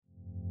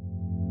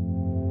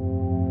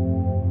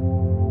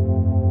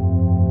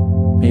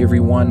Hey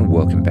everyone,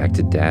 welcome back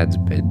to Dad's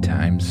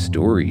Bedtime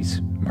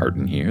Stories.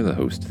 Martin here, the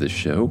host of the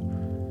show.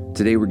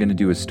 Today we're going to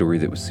do a story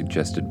that was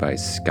suggested by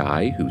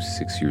Sky, who's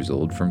 6 years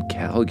old from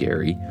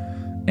Calgary,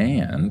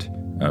 and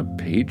a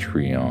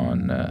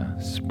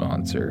Patreon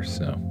sponsor.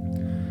 So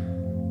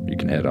you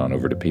can head on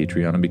over to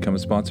Patreon and become a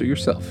sponsor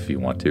yourself if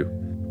you want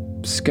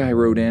to. Sky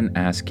wrote in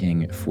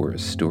asking for a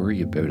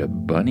story about a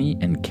bunny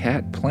and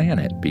cat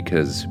planet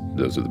because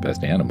those are the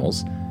best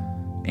animals,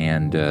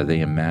 and they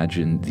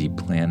imagine the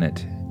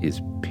planet is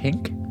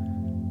pink,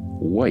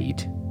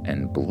 white,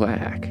 and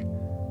black,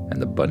 and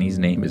the bunny's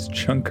name is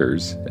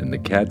Chunkers, and the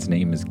cat's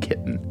name is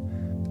Kitten.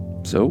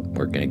 So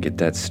we're going to get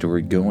that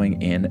story going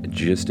in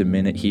just a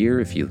minute here.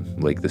 If you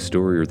like the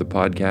story or the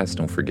podcast,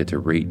 don't forget to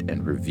rate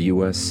and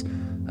review us.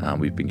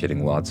 We've been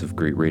getting lots of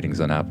great ratings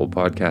on Apple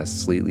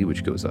Podcasts lately,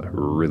 which goes a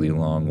really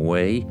long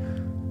way.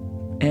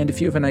 And if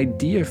you have an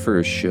idea for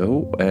a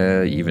show,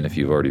 even if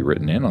you've already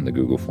written in on the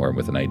Google form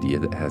with an idea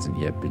that hasn't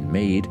yet been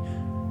made,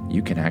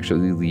 you can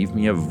actually leave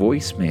me a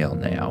voicemail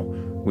now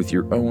with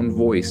your own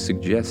voice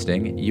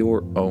suggesting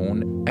your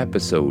own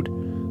episode.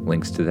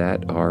 Links to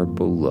that are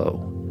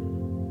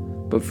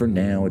below. But for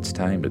now, it's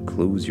time to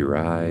close your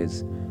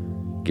eyes,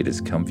 get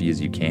as comfy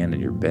as you can in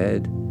your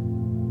bed,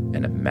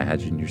 and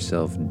imagine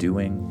yourself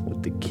doing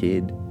what the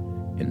kid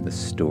in the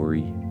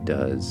story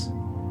does.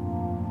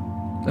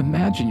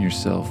 Imagine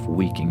yourself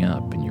waking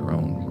up in your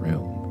own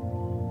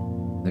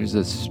room. There's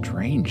a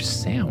strange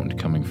sound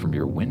coming from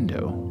your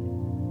window.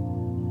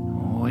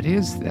 What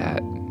is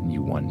that,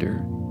 you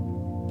wonder?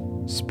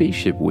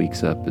 Spaceship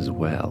wakes up as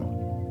well.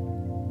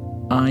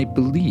 I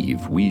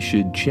believe we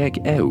should check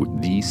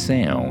out the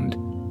sound,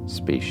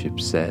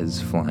 Spaceship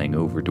says, flying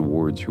over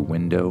towards your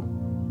window.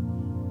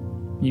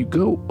 You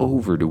go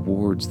over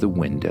towards the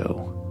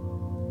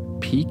window,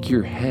 peek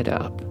your head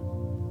up,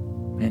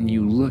 and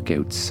you look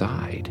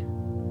outside.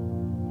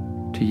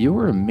 To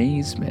your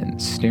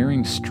amazement,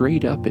 staring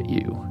straight up at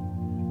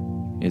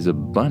you is a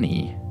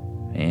bunny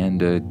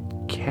and a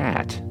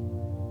cat.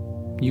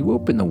 You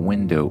open the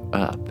window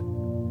up,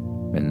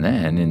 and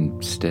then,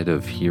 instead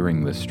of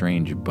hearing the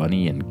strange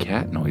bunny and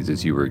cat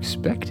noises you were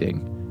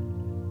expecting,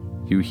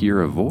 you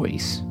hear a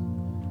voice.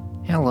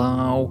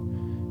 Hello,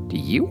 do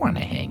you want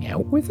to hang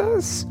out with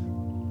us?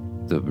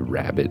 The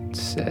rabbit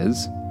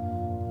says.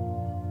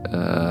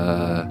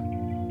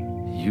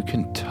 You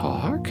can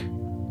talk?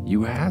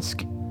 You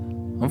ask.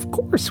 Of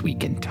course we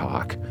can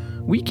talk.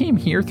 We came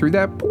here through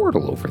that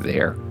portal over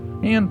there,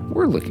 and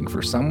we're looking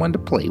for someone to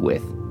play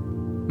with.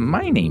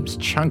 My name's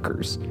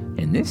Chunkers,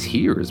 and this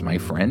here is my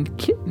friend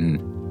Kitten.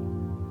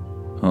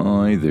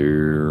 Hi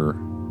there,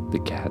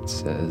 the cat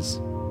says.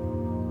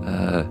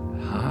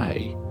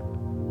 Hi.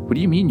 What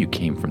do you mean you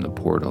came from the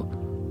portal?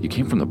 You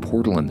came from the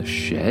portal in the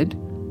shed?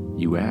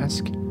 You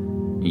ask.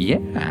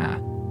 Yeah,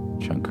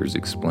 Chunkers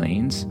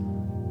explains.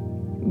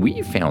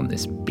 We found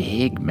this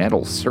big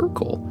metal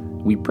circle.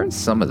 We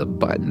pressed some of the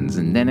buttons,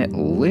 and then it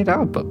lit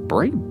up a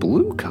bright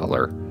blue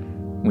color.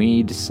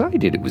 We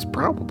decided it was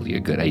probably a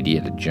good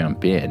idea to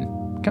jump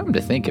in. Come to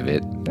think of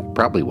it, that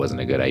probably wasn't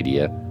a good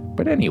idea.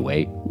 But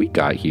anyway, we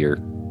got here.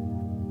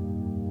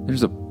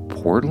 There's a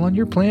portal on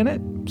your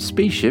planet?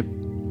 Spaceship,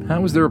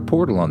 how is there a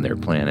portal on their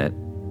planet?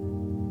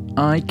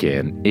 I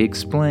can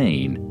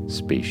explain,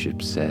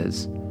 Spaceship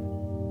says.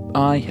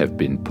 I have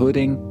been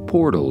putting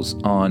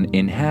portals on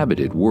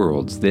inhabited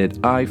worlds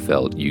that I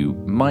felt you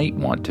might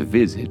want to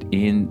visit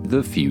in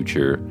the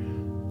future.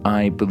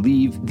 I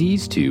believe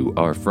these two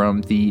are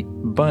from the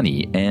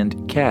Bunny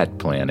and Cat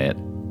planet.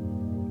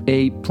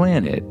 A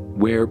planet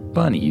where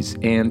bunnies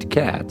and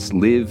cats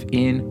live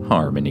in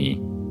harmony.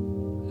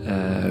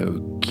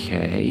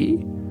 Okay.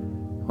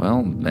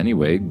 Well,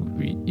 anyway,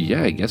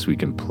 yeah, I guess we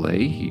can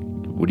play.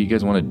 What do you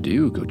guys want to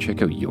do? Go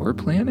check out your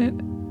planet?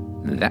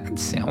 That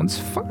sounds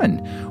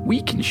fun.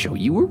 We can show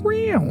you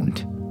around,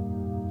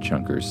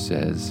 Chunkers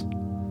says.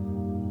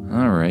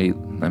 All right,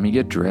 let me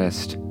get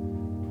dressed.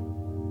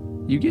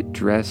 You get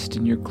dressed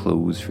in your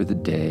clothes for the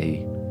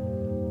day,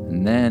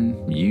 and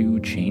then you,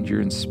 Changer,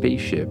 and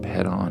Spaceship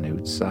head on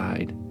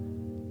outside.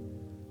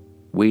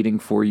 Waiting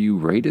for you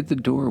right at the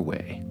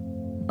doorway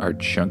are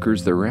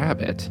Chunkers the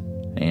rabbit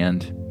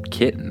and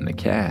Kitten the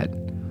cat.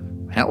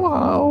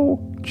 Hello,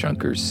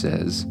 Chunkers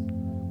says.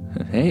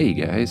 Hey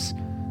guys,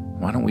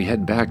 why don't we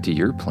head back to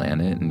your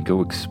planet and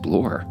go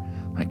explore?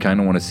 I kind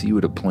of want to see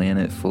what a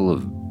planet full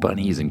of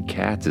bunnies and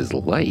cats is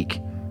like.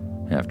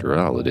 After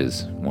all, it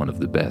is one of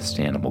the best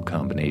animal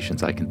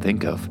combinations I can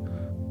think of.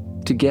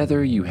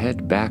 Together, you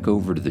head back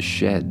over to the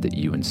shed that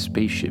you and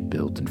Spaceship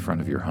built in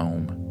front of your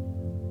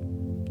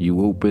home.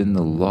 You open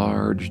the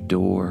large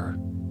door,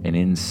 and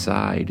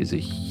inside is a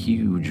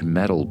huge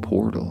metal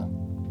portal.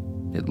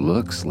 It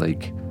looks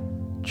like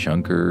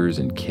Chunkers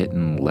and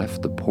Kitten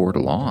left the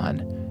portal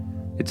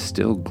on. It's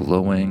still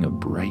glowing a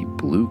bright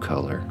blue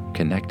color,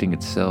 connecting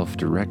itself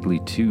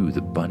directly to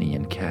the bunny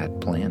and cat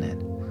planet.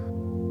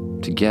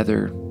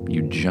 Together,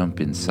 you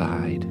jump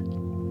inside.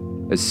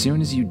 As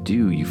soon as you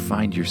do, you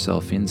find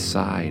yourself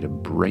inside a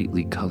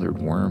brightly colored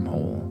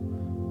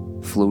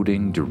wormhole,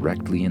 floating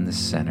directly in the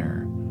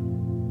center.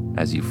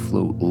 as you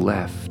float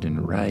left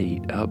and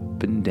right,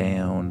 up and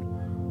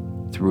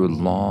down, through a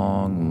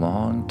long,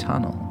 long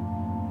tunnel,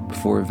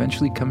 before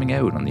eventually coming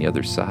out on the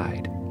other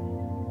side.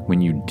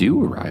 When you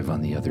do arrive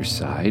on the other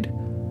side,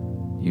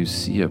 you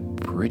see a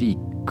pretty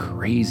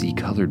crazy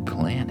colored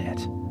planet.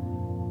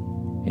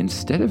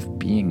 Instead of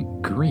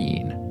being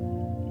green,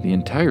 the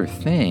entire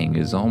thing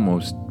is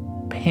almost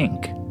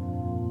pink,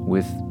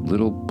 with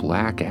little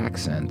black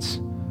accents,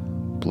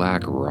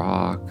 black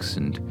rocks,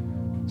 and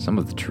some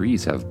of the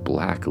trees have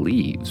black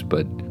leaves,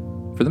 but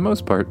for the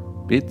most part,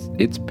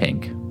 it's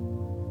pink.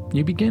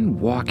 You begin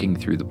walking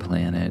through the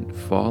planet,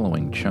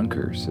 following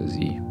Chunkers as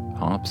he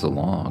hops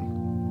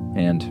along,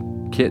 and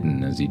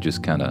Kitten as he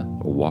just kind of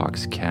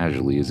walks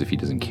casually as if he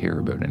doesn't care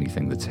about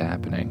anything that's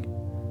happening.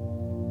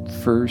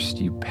 First,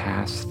 you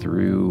pass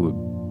through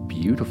a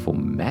beautiful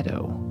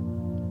meadow.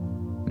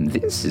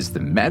 "This is the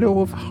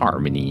Meadow of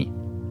Harmony,"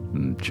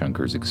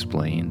 Chunkers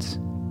explains.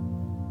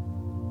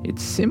 "It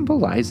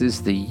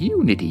symbolizes the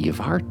unity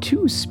of our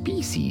two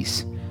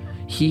species.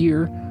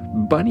 Here,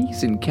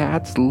 bunnies and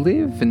cats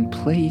live and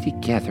play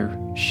together,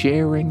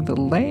 sharing the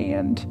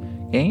land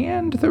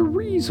and the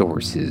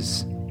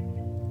resources."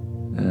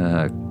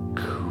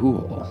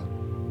 Cool.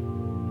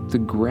 The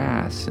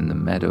grass in the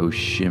meadow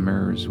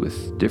shimmers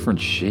with different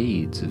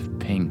shades of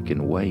pink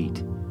and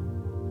white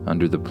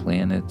under the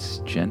planet's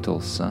gentle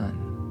sun.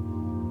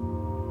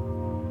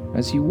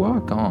 As you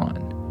walk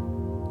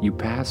on, you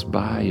pass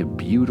by a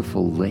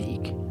beautiful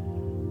lake.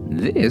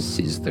 "This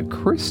is the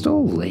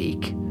Crystal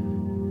Lake,"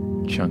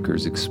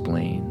 Chunkers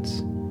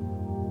explains.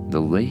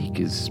 The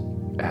lake is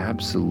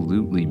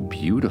absolutely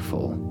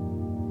beautiful,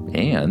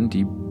 and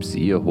you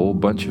see a whole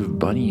bunch of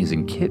bunnies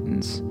and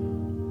kittens,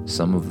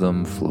 some of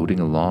them floating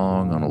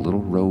along on a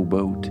little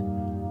rowboat,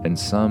 and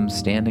some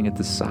standing at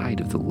the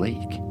side of the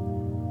lake,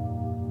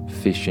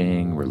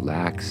 fishing,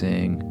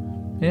 relaxing,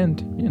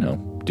 and,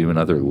 doing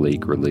other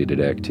lake-related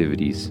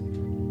activities.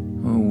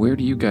 "Where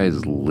do you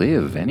guys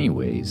live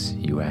anyways?"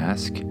 you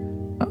ask.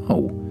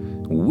 "Oh,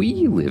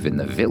 we live in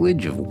the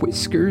village of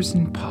Whiskers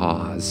and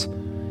Paws.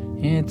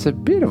 It's a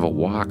bit of a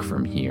walk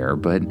from here,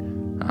 but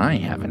I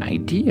have an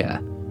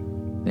idea.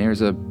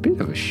 There's a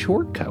bit of a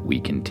shortcut we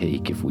can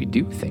take if we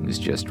do things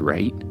just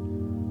right."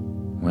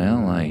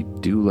 "Well, I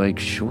do like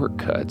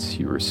shortcuts,"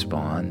 you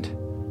respond.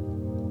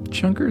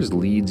 Chunkers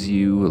leads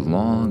you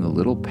along a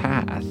little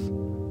path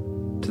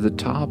to the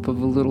top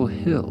of a little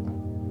hill.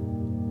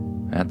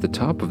 At the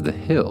top of the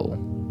hill,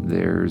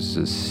 there's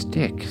a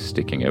stick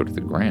sticking out of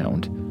the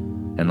ground,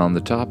 and on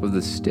the top of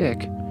the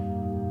stick,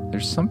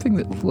 there's something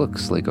that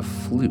looks like a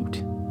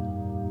flute.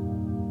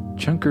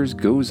 Chunkers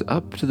goes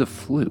up to the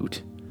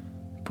flute,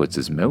 puts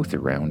his mouth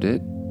around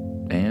it,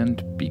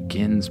 and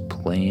begins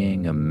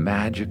playing a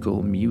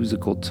magical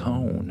musical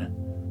tone.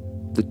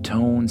 The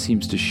tone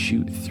seems to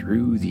shoot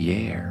through the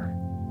air,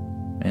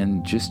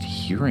 and just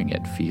hearing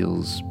it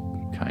feels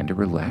kind of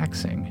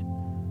relaxing.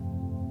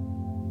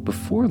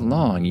 Before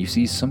long, you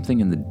see something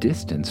in the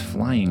distance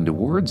flying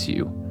towards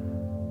you.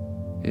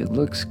 It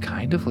looks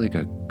kind of like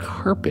a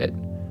carpet,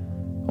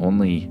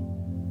 only,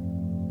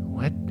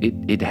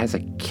 it has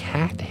a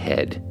cat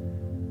head.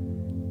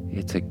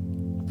 It's a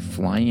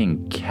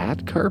flying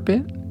cat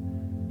carpet?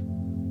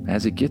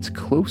 As it gets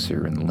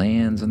closer and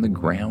lands on the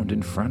ground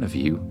in front of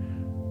you,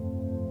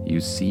 you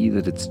see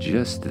that it's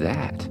just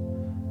that.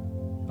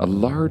 A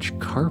large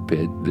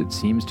carpet that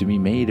seems to be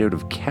made out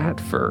of cat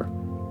fur.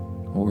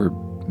 Or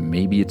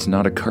maybe it's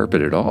not a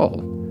carpet at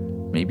all.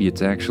 Maybe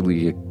it's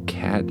actually a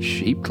cat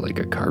shaped like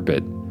a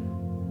carpet.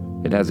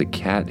 It has a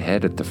cat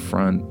head at the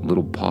front,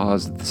 little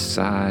paws at the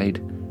side,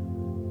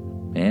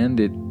 and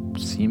it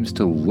seems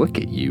to look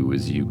at you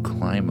as you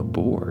climb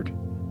aboard.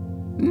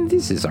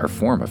 "This is our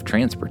form of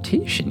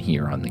transportation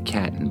here on the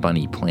cat and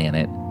bunny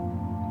planet.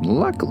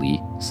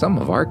 Luckily, some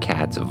of our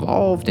cats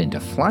evolved into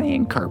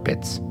flying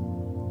carpets."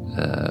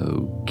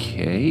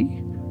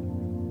 Okay.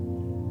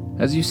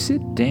 As you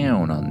sit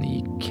down on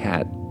the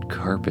cat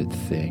carpet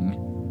thing,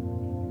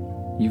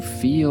 you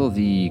feel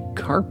the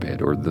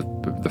carpet, or the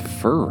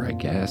fur, I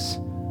guess,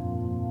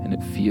 and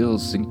it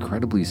feels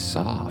incredibly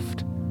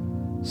soft,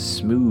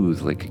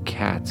 smooth like a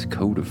cat's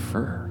coat of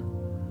fur.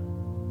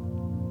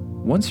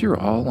 Once you're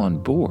all on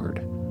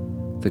board,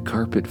 the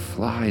carpet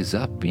flies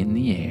up in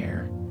the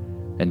air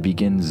and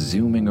begins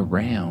zooming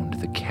around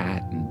the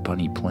cat and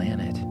bunny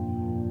planet.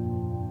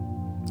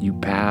 You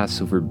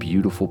pass over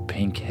beautiful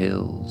pink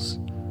hills,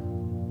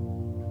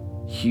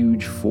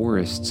 huge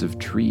forests of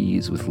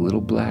trees with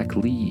little black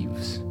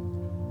leaves,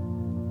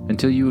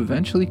 until you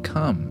eventually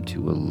come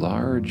to a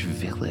large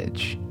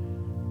village.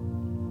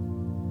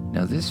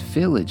 Now, this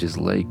village is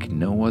like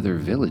no other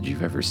village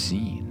you've ever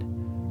seen.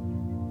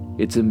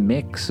 It's a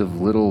mix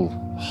of little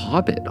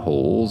hobbit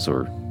holes,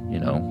 or,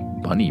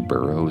 bunny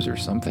burrows or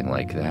something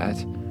like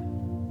that,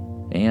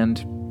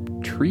 and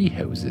tree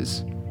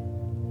houses.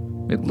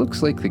 It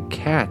looks like the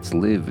cats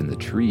live in the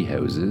tree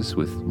houses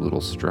with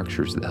little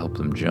structures that help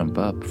them jump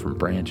up from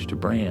branch to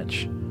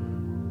branch,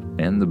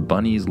 and the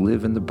bunnies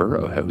live in the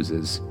burrow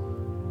houses.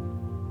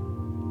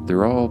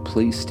 They're all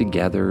placed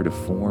together to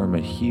form a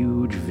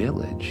huge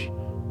village.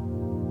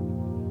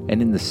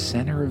 And in the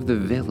center of the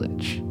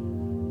village,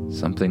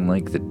 something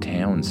like the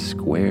town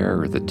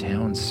square or the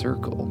town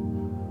circle,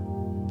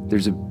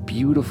 there's a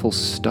beautiful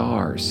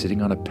star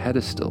sitting on a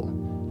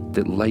pedestal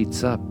that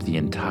lights up the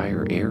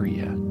entire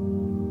area.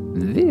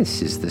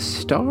 This is the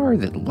star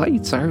that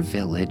lights our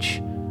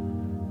village.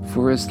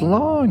 For as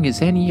long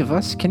as any of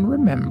us can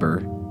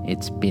remember,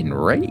 it's been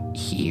right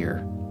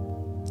here.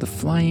 The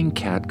flying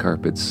cat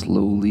carpet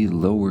slowly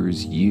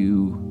lowers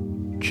you,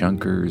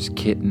 Chunkers,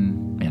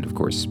 Kitten, and of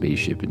course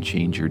Spaceship and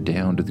Changer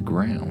down to the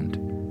ground.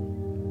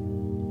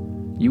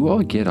 You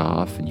all get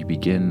off and you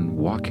begin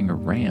walking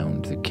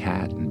around the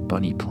cat and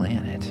bunny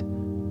planet.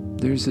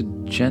 There's a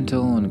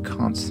gentle and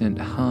constant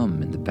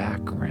hum in the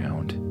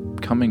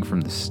background, coming from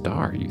the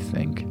star, you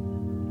think.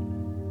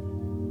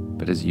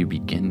 But as you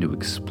begin to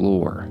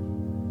explore,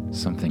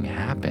 something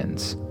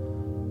happens.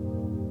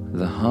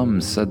 The hum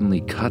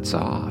suddenly cuts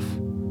off,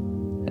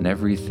 and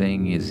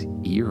everything is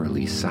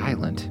eerily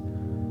silent.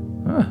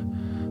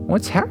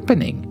 What's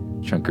happening?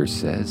 Chunker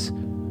says.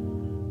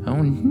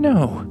 Oh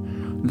no,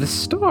 the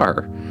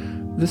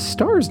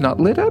star's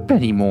not lit up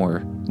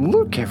anymore.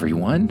 Look,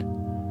 everyone.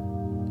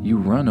 You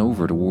run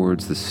over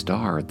towards the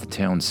star at the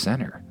town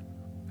center,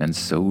 and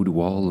so do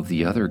all of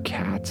the other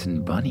cats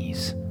and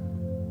bunnies.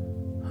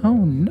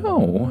 Oh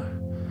no,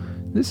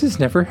 this has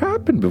never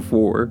happened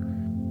before,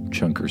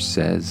 Chunker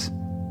says.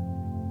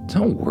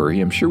 Don't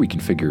worry, I'm sure we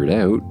can figure it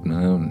out.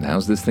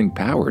 How's this thing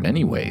powered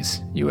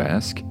anyways, you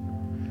ask?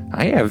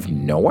 I have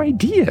no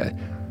idea.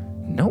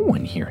 No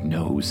one here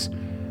knows.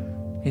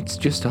 It's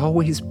just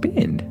always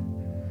been.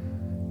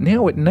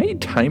 Now at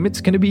nighttime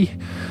it's gonna be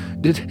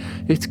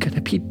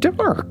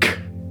dark.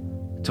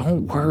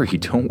 Don't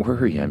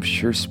worry, I'm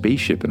sure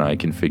Spaceship and I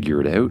can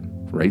figure it out.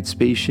 Right,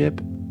 Spaceship?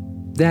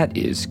 That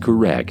is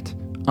correct.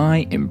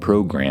 I am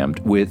programmed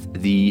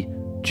with the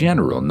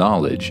general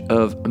knowledge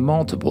of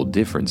multiple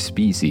different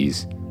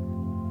species.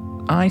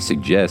 I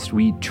suggest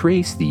we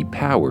trace the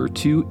power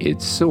to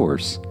its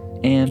source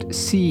and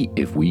see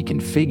if we can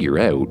figure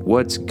out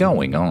what's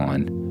going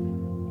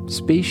on.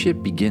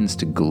 Spaceship begins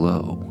to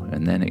glow,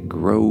 and then it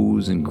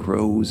grows and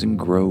grows and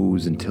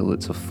grows until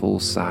it's a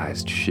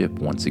full-sized ship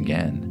once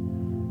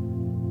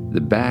again. The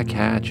back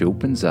hatch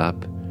opens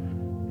up,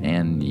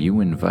 and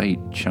you invite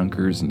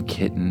Chunkers and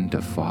Kitten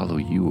to follow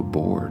you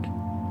aboard.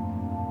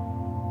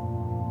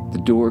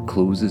 The door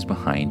closes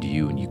behind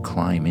you and you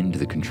climb into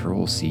the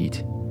control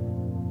seat.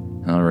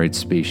 All right,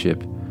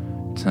 Spaceship,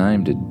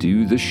 time to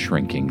do the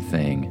shrinking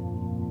thing.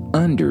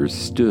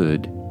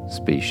 Understood,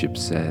 Spaceship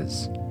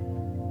says.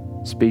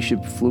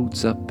 Spaceship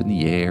floats up in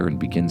the air and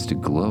begins to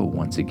glow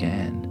once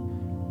again.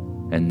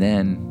 And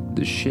then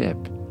the ship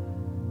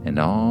and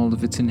all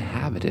of its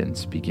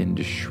inhabitants begin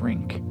to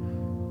shrink,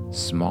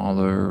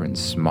 smaller and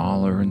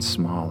smaller and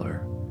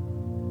smaller.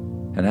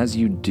 And as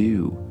you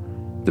do,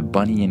 the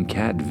bunny and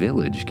cat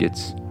village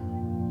gets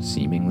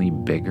seemingly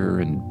bigger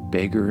and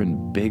bigger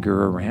and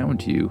bigger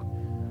around you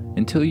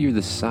until you're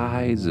the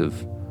size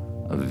of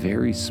a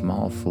very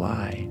small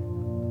fly.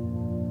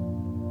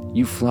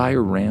 You fly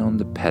around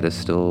the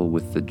pedestal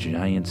with the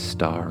giant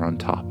star on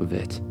top of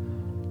it,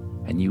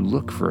 and you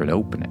look for an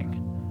opening.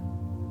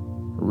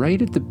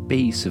 Right at the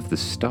base of the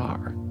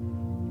star,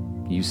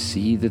 you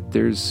see that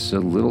there's a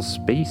little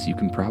space you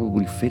can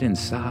probably fit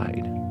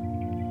inside.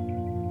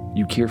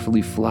 You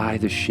carefully fly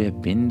the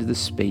ship into the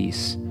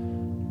space,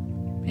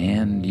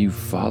 and you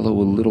follow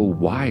a little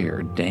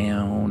wire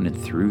down and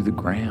through the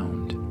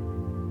ground.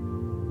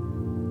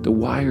 The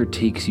wire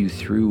takes you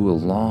through a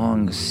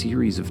long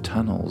series of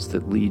tunnels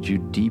that lead you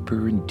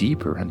deeper and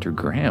deeper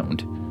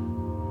underground.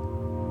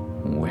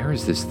 Where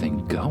is this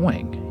thing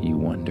going, you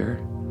wonder?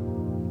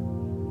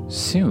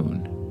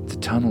 Soon, the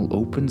tunnel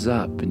opens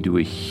up into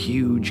a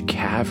huge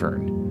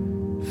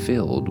cavern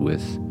filled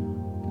with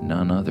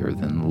none other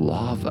than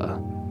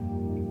lava.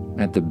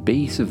 At the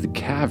base of the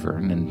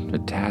cavern and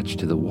attached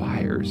to the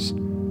wires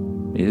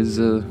is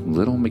a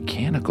little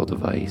mechanical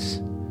device.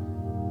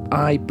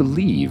 I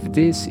believe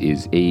this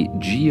is a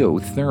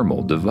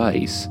geothermal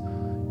device,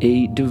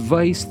 a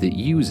device that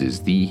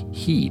uses the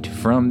heat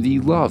from the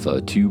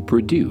lava to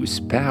produce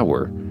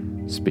power,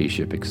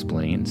 Spaceship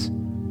explains.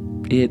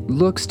 It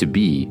looks to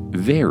be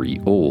very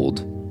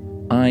old.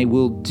 I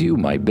will do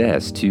my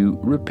best to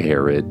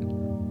repair it.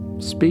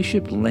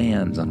 Spaceship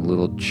lands on a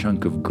little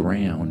chunk of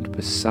ground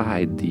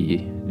beside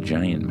the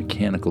giant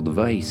mechanical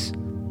device.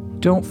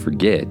 Don't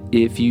forget,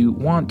 if you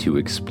want to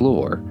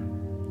explore,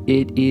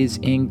 it is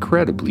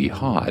incredibly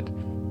hot.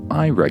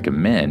 I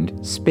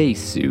recommend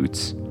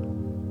spacesuits.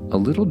 A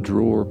little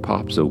drawer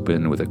pops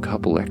open with a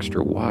couple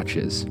extra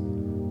watches.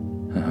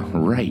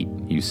 Right,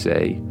 you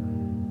say.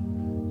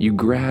 You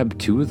grab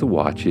 2 of the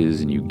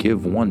watches and you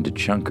give one to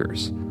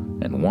Chunkers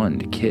and one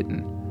to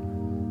Kitten.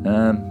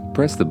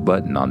 Press the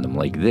button on them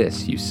like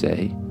this, you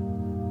say.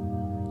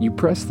 You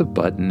press the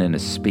button and a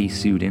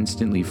spacesuit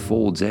instantly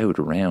folds out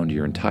around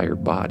your entire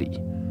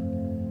body.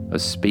 A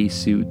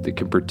spacesuit that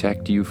can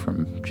protect you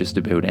from just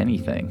about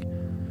anything,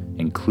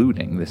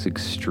 including this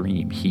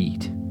extreme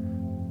heat.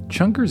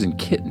 Chunkers and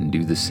Kitten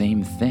do the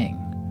same thing,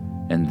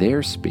 and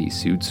their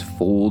spacesuits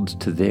fold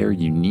to their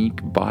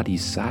unique body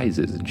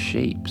sizes and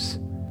shapes.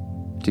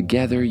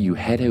 Together, you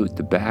head out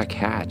the back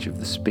hatch of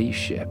the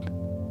spaceship.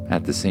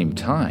 At the same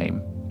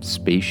time,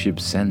 Spaceship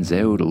sends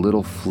out a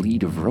little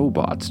fleet of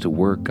robots to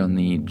work on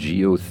the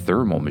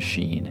geothermal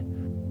machine.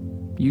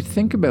 You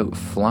think about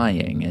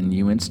flying and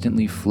you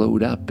instantly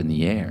float up in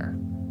the air,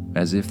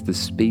 as if the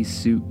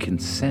spacesuit can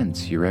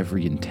sense your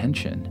every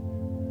intention.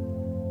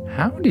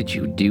 "How did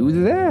you do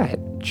that?"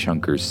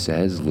 Chunkers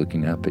says,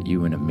 looking up at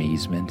you in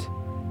amazement.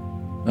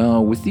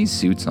 "Oh, with these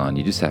suits on,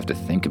 you just have to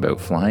think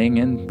about flying,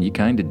 and you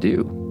kinda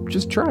do.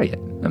 Just try it.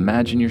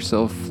 Imagine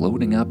yourself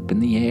floating up in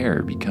the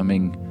air,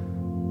 becoming,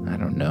 I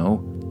don't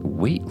know,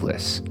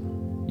 weightless,"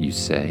 you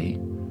say.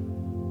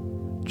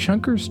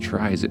 Chunkers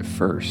tries it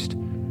first,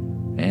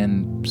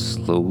 and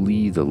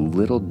slowly the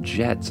little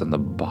jets on the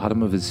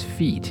bottom of his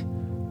feet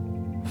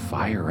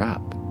fire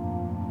up,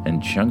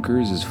 and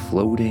Chunkers is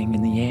floating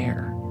in the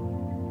air.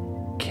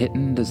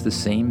 Kitten does the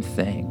same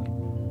thing,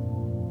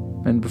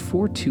 and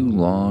before too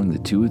long, the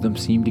two of them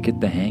seem to get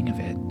the hang of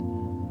it.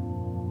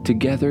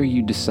 Together,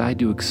 you decide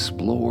to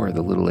explore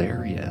the little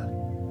area.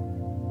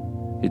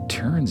 It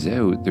turns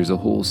out there's a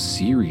whole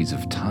series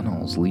of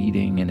tunnels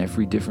leading in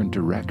every different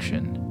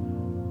direction,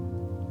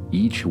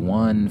 each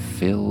one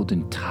filled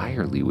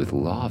entirely with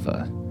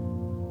lava.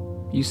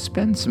 You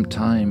spend some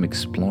time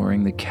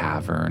exploring the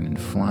cavern and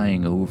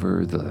flying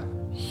over the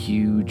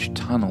huge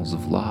tunnels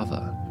of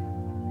lava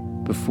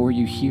before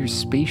you hear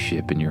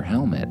Spaceship in your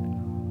helmet.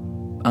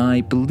 "I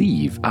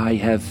believe I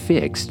have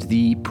fixed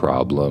the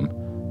problem,"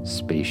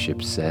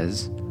 Spaceship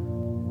says.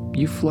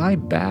 You fly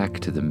back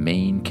to the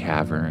main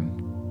cavern.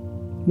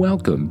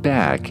 "Welcome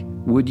back.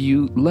 Would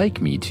you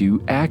like me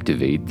to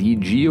activate the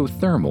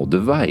geothermal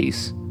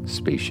device?"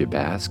 Spaceship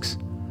asks.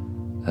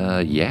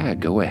 Yeah,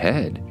 go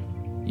ahead,"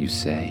 you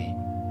say.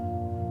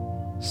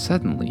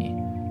 Suddenly,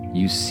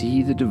 you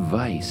see the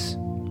device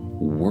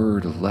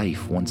whir to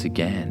life once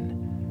again.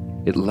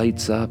 It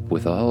lights up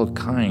with all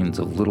kinds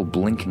of little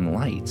blinking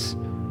lights,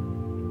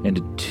 and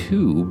a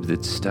tube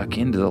that's stuck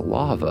into the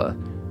lava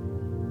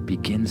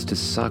begins to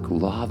suck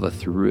lava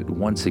through it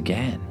once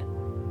again.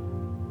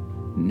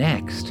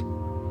 Next,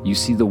 you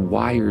see the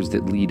wires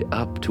that lead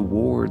up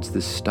towards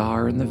the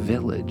star in the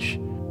village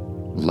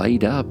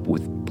light up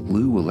with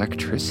blue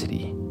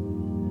electricity.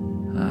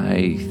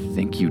 "I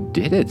think you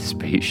did it,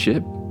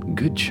 Spaceship.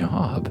 Good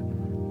job."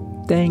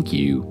 "Thank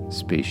you,"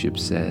 Spaceship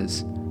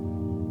says.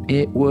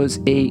 "It was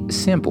a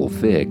simple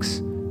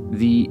fix.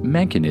 The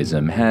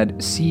mechanism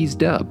had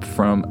seized up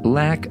from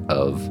lack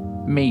of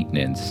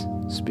maintenance,"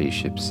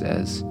 Spaceship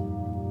says.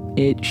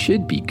 "It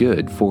should be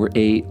good for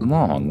a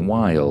long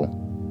while."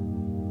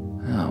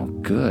 "Oh,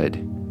 good."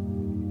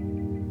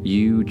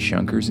 You,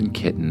 Chunkers, and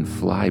Kitten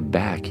fly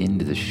back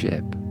into the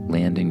ship,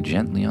 landing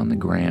gently on the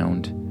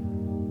ground.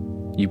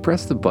 You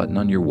press the button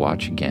on your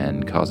watch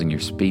again, causing your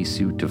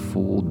spacesuit to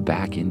fold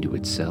back into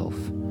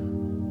itself.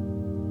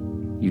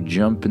 You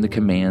jump in the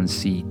command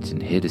seat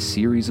and hit a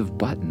series of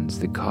buttons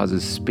that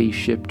causes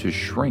Spaceship to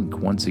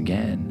shrink once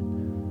again,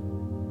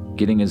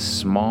 getting as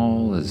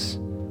small as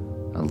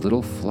a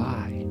little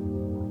fly,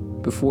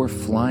 before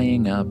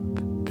flying up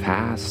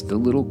past the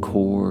little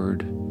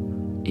cord,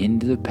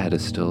 into the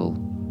pedestal,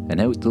 and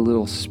out the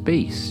little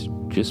space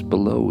just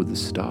below the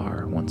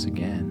star once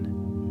again.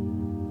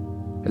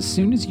 As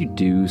soon as you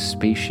do,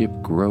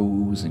 Spaceship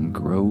grows and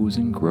grows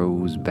and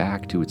grows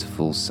back to its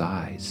full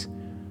size.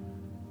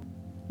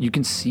 You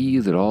can see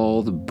that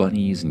all the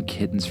bunnies and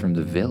kittens from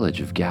the village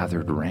have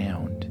gathered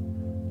around.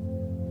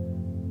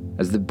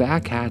 As the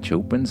back hatch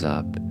opens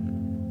up,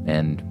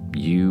 and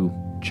you,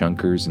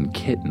 Chunkers, and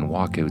Kitten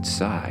walk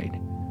outside,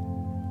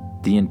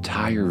 the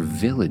entire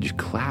village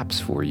claps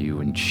for you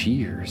and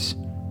cheers.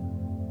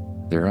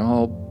 They're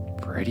all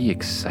pretty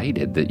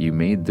excited that you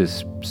made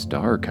this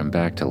star come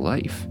back to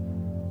life.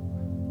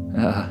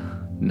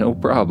 No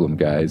problem,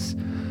 guys.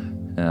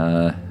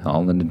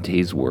 All in a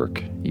day's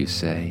work, you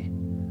say.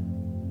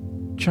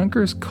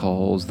 Chunkers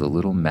calls the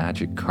little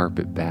magic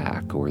carpet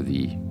back, or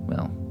the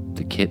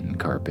kitten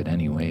carpet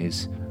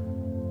anyways.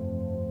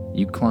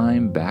 You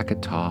climb back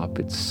atop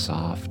its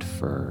soft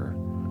fur,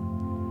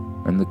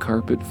 and the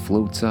carpet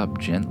floats up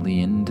gently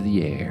into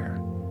the air.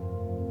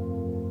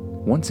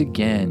 Once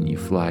again, you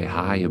fly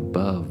high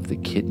above the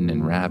kitten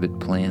and rabbit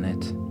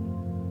planet,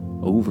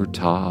 over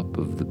top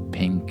of the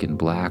pink and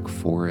black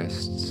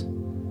forests,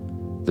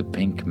 the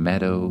pink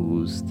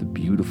meadows, the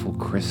beautiful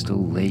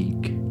crystal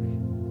lake,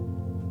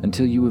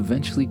 until you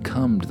eventually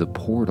come to the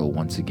portal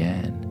once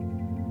again.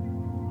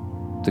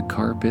 The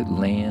carpet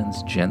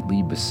lands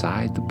gently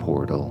beside the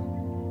portal,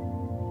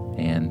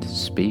 and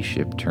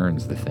Spaceship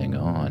turns the thing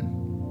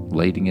on,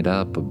 lighting it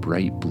up a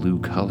bright blue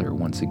color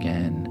once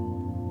again.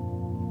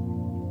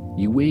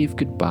 You wave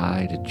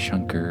goodbye to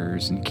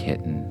Chunkers and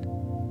Kitten,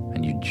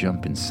 and you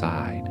jump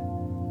inside.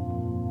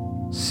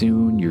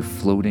 Soon you're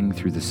floating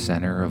through the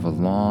center of a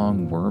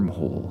long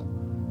wormhole,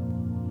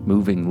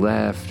 moving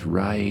left,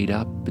 right,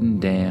 up,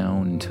 and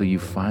down until you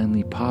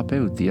finally pop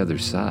out the other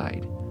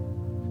side,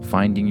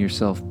 finding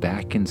yourself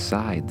back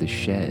inside the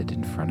shed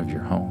in front of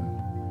your home.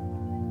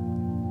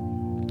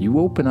 You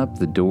open up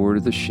the door to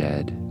the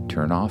shed,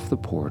 turn off the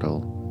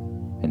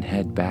portal, and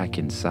head back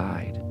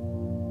inside.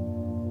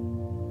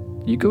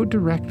 You go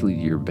directly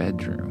to your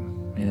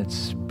bedroom, and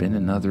it's been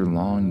another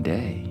long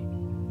day.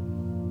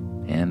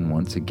 And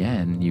once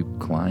again, you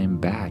climb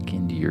back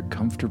into your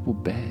comfortable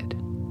bed.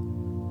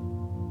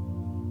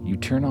 You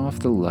turn off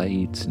the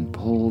lights and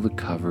pull the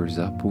covers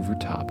up over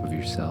top of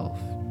yourself.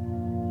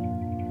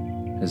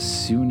 As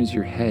soon as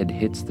your head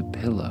hits the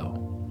pillow,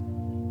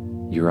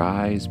 your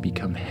eyes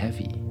become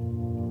heavy,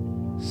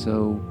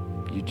 so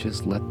you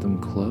just let them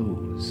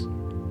close,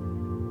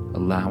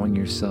 allowing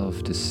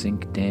yourself to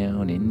sink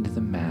down into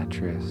the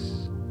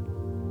mattress.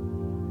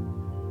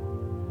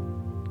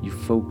 You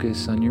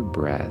focus on your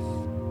breath,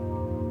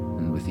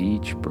 and with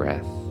each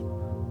breath,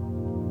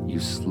 you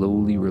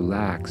slowly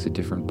relax a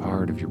different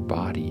part of your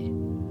body.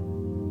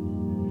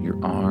 Your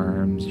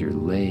arms, your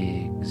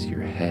legs,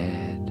 your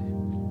head,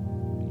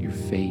 your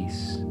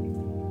face.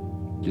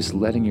 Just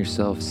letting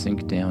yourself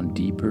sink down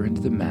deeper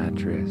into the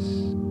mattress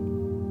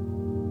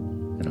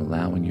and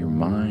allowing your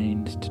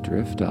mind to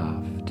drift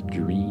off to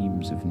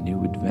dreams of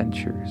new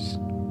adventures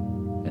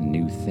and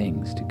new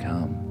things to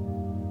come.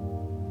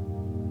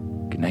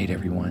 Good night,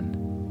 everyone.